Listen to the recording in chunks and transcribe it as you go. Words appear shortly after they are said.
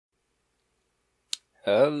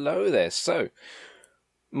Hello there. So,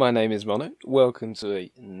 my name is Mono. Welcome to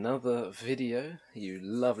another video, you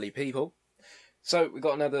lovely people. So, we've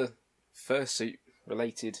got another fursuit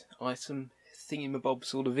related item thingamabob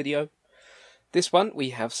sort of video. This one, we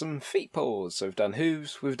have some feet paws. So, we've done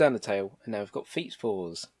hooves, we've done a tail, and now we've got feet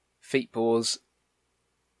paws. Feet paws.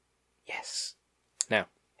 Yes. Now,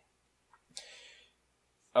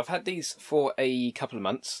 I've had these for a couple of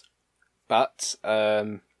months, but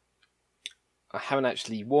I haven't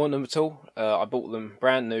actually worn them at all. I bought them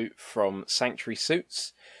brand new from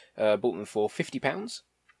sanctuarysuits. Bought them for £50,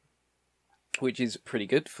 which is pretty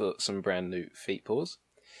good for some brand new feet paws.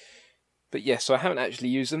 But yes, so I haven't actually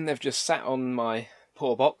used them. They've just sat on my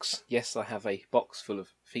paw box. Yes, I have a box full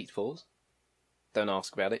of feet paws. Don't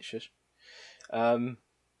ask about it, shush. And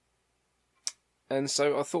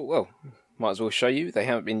so I thought, well, might as well show you. They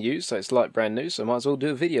haven't been used, so it's like brand new, so I might as well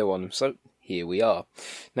do a video on them. So here we are.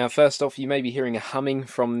 Now, first off, you may be hearing a humming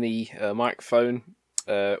from the microphone.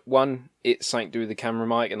 One, it's something to do with the camera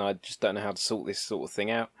mic, and I just don't know how to sort this sort of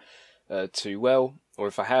thing out too well. Or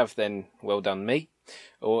if I have, then well done me.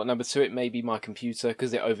 Or number two, it may be my computer,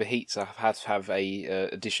 because it overheats. I've had to have a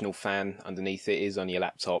additional fan underneath it. It is on your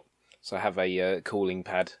laptop, so I have a cooling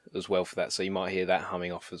pad as well for that, so you might hear that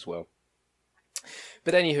humming off as well.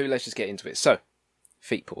 But anywho, let's just get into it. So,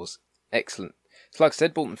 feet paws. Excellent. So like I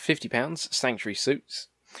said, bought them £50, sanctuarysuits.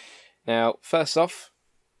 Now, first off,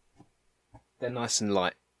 they're nice and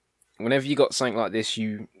light. Whenever you got something like this,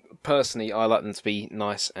 personally, I like them to be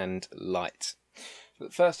nice and light.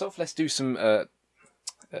 But first off, let's do some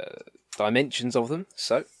dimensions of them.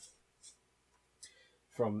 So,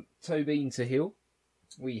 from toe bean to heel,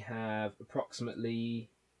 we have approximately,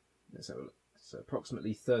 let's have a look. So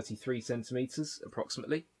approximately 33 centimetres,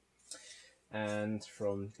 approximately. And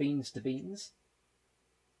from beans to beans,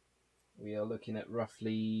 we are looking at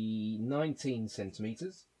roughly 19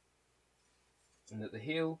 centimetres. And at the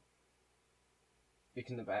heel,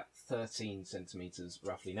 looking at about 13 centimetres,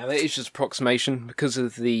 roughly. Now, that is just approximation. Because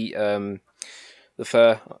of the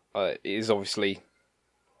fur, it is obviously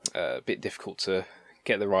a bit difficult to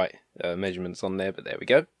get the right measurements on there, but there we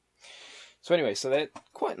go. So anyway, so they're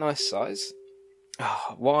quite nice size.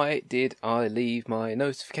 Oh, why did I leave my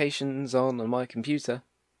notifications on my computer?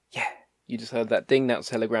 Yeah, you just heard that ding, that was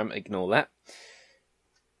Telegram, ignore that.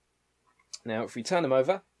 Now, if we turn them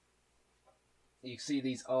over, you can see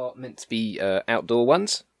these are meant to be outdoor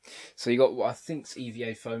ones. So you got what I think's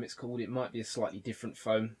EVA foam, it's called. It might be a slightly different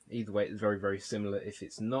foam. Either way, it's very, very similar if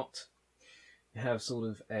it's not. You have sort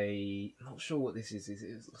of a, I'm not sure what this is.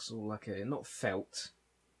 It's sort of like a, not felt.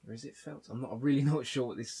 Or is it felt? I'm really not sure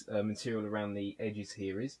what this material around the edges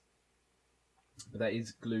here is. But that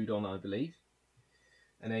is glued on, I believe.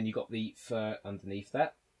 And then you've got the fur underneath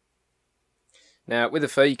that. Now, with the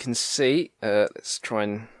fur, you can see, let's try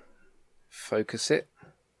and focus it.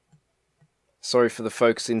 Sorry for the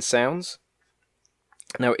focusing sounds.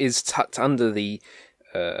 Now, it is tucked under the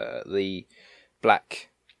black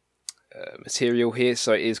material here,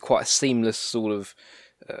 so it is quite a seamless sort of...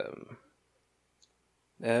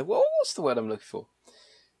 what's the word I'm looking for?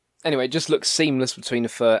 Anyway, it just looks seamless between the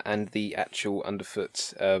fur and the actual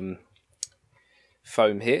underfoot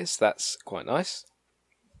foam here, so that's quite nice.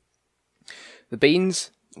 The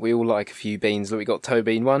beans, we all like a few beans. Look, we got toe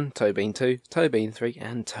bean 1, toe bean 2, toe bean 3,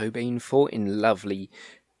 and toe bean 4 in lovely,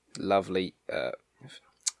 lovely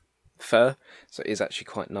fur. So it is actually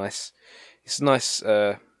quite nice. It's nice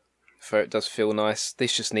fur, it does feel nice.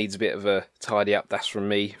 This just needs a bit of a tidy up. That's from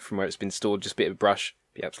me, from where it's been stored, just a bit of a brush.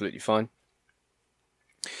 Be absolutely fine.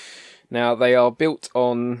 Now, they are built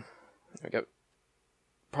on, there we go,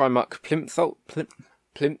 Primark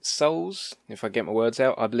plinth soles, if I get my words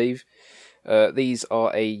out, I believe. These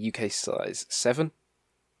are a UK size 7.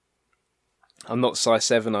 I'm not size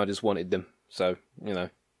 7, I just wanted them, so, you know.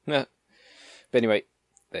 Yeah. But anyway,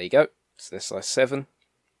 there you go. So they're size 7.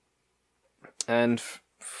 And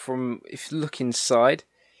from, if you look inside,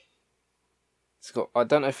 it's got, I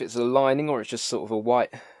don't know if it's a lining or it's just sort of a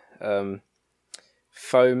white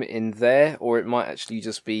foam in there, or it might actually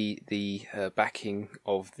just be the backing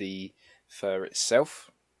of the fur itself.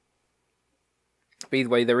 But either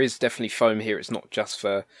way, there is definitely foam here, it's not just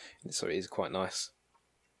fur, so it is quite nice.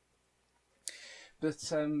 But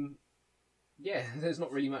yeah, there's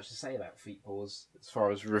not really much to say about feet paws as far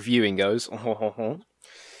as reviewing goes.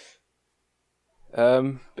 But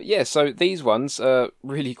yeah, so these ones are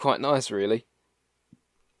really quite nice, really.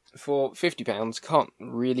 For £50, can't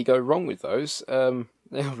really go wrong with those. They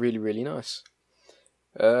are really, really nice.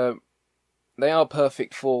 They are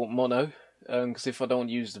perfect for mono, because if I don't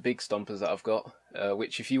use the big stompers that I've got,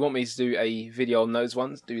 which if you want me to do a video on those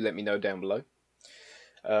ones, do let me know down below.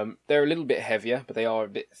 They're a little bit heavier, but they are a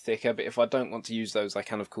bit thicker. But if I don't want to use those, I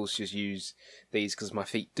can of course just use these, because my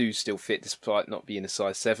feet do still fit despite not being a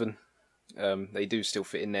size 7. They do still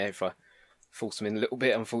fit in there if I force them in a little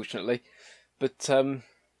bit, unfortunately. But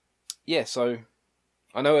yeah, so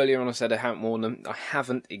I know earlier on I said I haven't worn them. I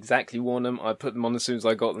haven't exactly worn them. I put them on as soon as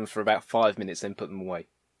I got them for about 5 minutes, then put them away.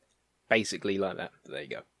 Basically like that. But there you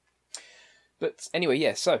go. But anyway,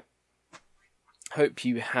 yeah, so hope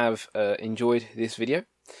you have enjoyed this video.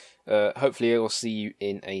 Hopefully I'll see you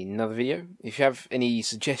in another video. If you have any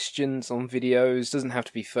suggestions on videos, doesn't have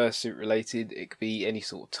to be fursuit related, it could be any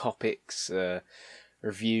sort of topics,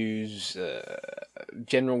 reviews,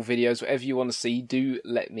 general videos, whatever you want to see, do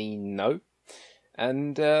let me know.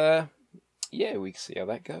 And yeah, we can see how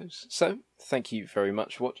that goes. So, thank you very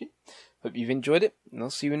much for watching. Hope you've enjoyed it, and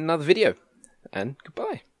I'll see you in another video. And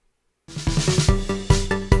goodbye.